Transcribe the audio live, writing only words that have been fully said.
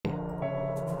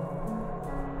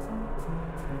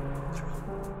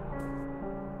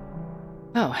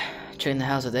Oh, checking the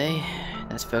house today.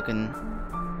 That's fucking.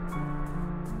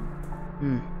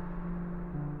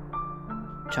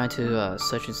 Trying to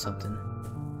search in something.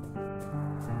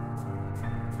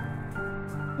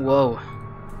 Whoa.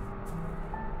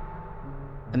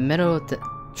 A metal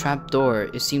trap door.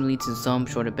 It seems leads to some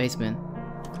sort of basement.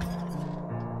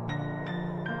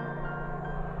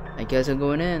 I guess I'm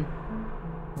going in.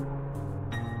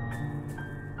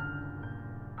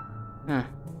 Huh.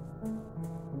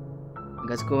 I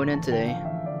guess going in today.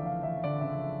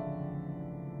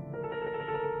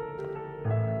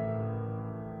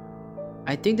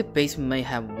 I think the basement may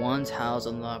have once housed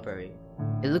a library.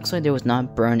 It looks like it was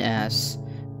not burned as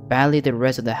badly the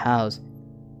rest of the house.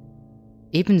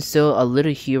 Even so, a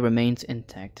little here remains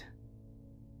intact.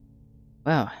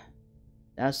 Wow,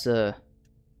 that's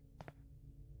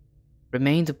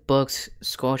remains of books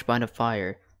scorched by the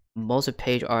fire. Most of the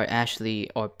pages are ashy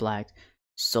or black,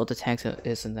 so the text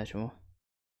is illegible.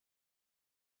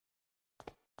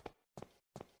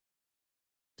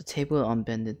 The table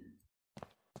unbended.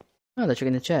 Oh, they're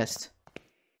checking the chest.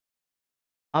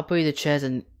 Operate the chest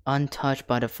and untouched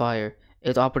by the fire.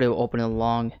 Its operator opened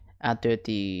long after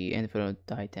the inferno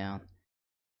died down.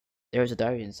 There is a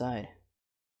diary inside.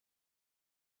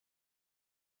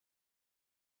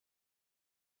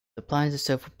 The plans of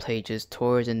several pages,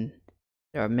 towards and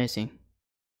they are missing.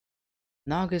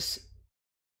 August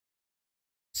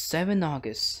 7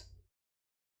 August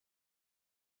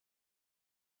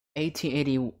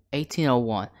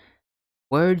 1801.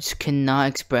 Words cannot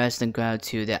express the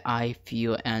gratitude that I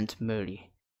feel and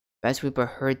Murray. Best we but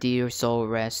her dear soul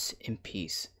rests in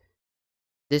peace.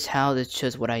 This house is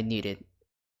just what I needed.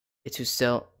 It's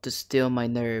to still my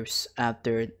nerves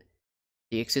after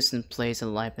the existence place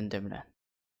in life and Demna.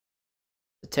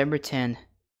 September 10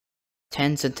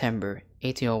 September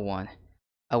 1801.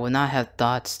 I would not have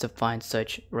thought to find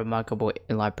such remarkable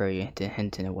library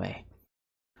hidden away.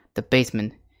 The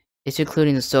basement is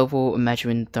including the soulful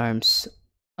imaginary terms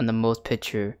on the most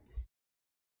picturesque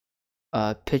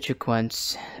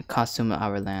costume of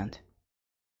our land.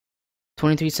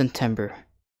 23 September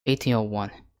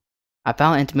 1801. I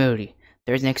found Aunt Mary.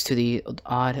 There's next to the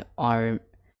odd iron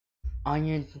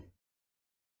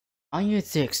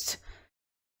fixed,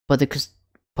 but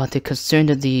the concern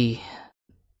of the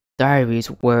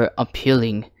diaries were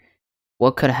appealing.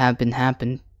 What could have been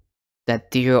happened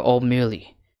that dear old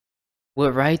Millie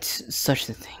would write such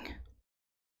a thing?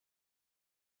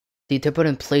 The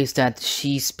dependent place that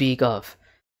she speak of,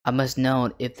 I must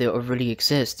know if they really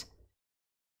exist.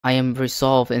 I am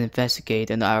resolved to investigate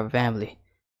in our family.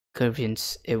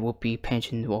 Convinced it will be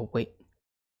pension or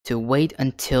wait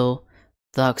until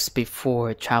dusk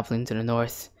before traveling to the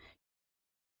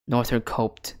northern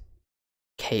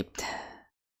Cape,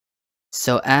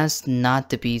 so as not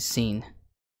to be seen.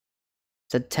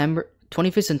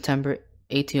 25th September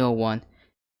 1801.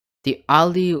 The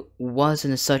alley was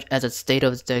in such as a state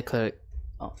of declared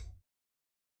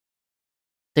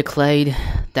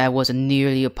that was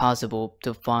nearly impossible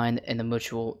to find in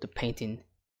the painting.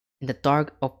 In the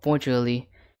dark, unfortunately,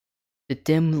 the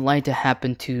dim light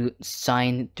happened to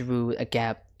shine through a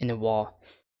gap in the wall.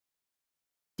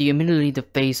 Immediately the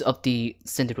face of the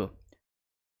center.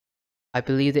 I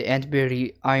believe the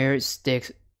antiberry iron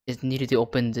stick is needed to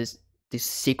open this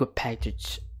secret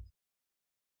package.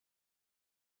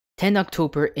 10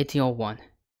 October 1801.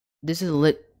 This is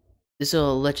a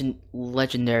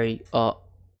legendary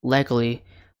legally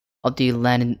of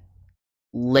the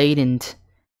latent.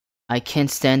 I can't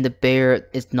stand the bear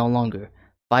is no longer,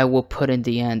 but I will put in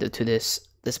the end to this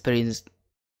experience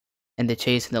and the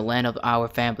chase in the land of our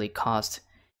family cost.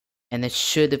 And that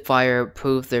should the fire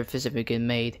prove their certificate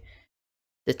made,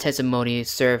 the testimony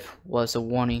served was a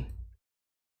warning.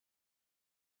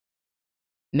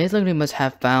 Miss Lincoln must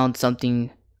have found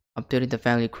something updating the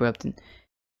family corrupted.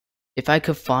 If I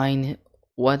could find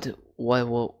what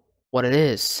it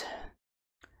is,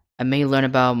 I may learn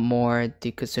about more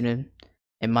the concern,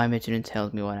 and my mission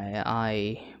tells me what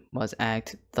I must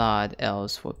act, thought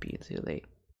else would be too late.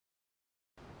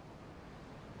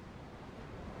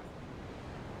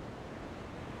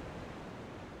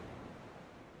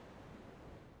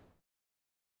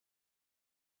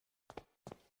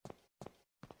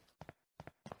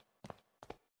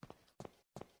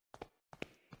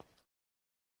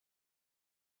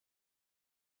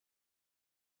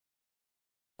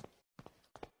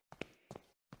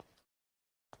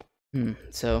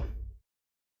 So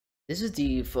this is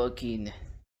the fucking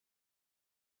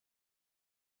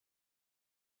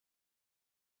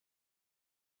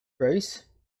race.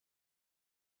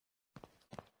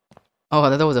 Oh, I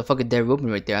thought that was a fucking dead woman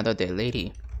right there. I thought that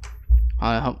lady.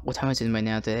 What time is it right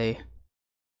now today?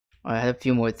 I have a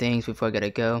few more things before I gotta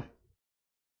go.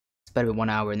 It's better than 1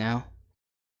 hour now.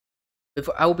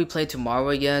 Before I will be playing tomorrow,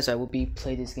 yes, I will be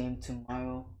playing this game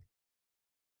tomorrow.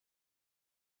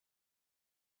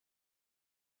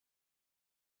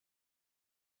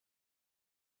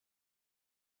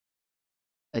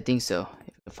 I think so,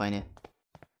 if I can find it.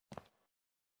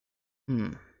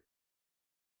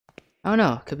 I don't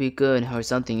know, could be good or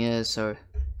something is, or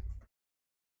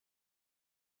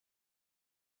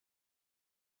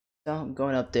so I'm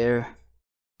going up there.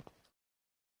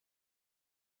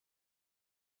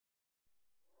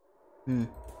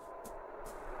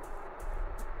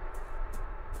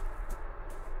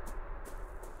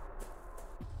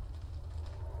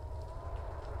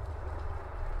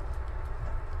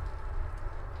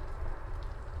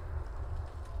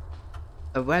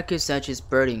 A wreckage that is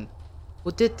burning.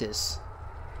 Who did this?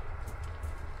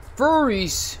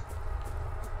 Furries!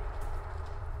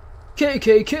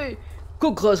 KKK!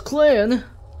 Ku Klux Klan!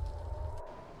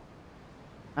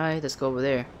 Alright, let's go over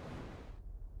there.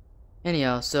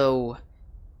 Anyhow, so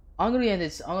I'm gonna end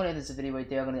this video right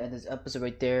there. I'm gonna end this episode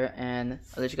right there, and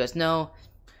I'll let you guys know.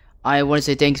 I want to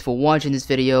say thanks for watching this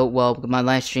video. Well, my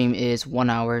live stream is 1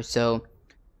 hour, so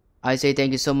I say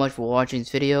thank you so much for watching this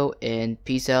video, and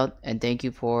peace out, and thank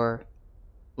you for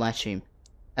live stream.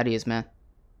 Adios, man.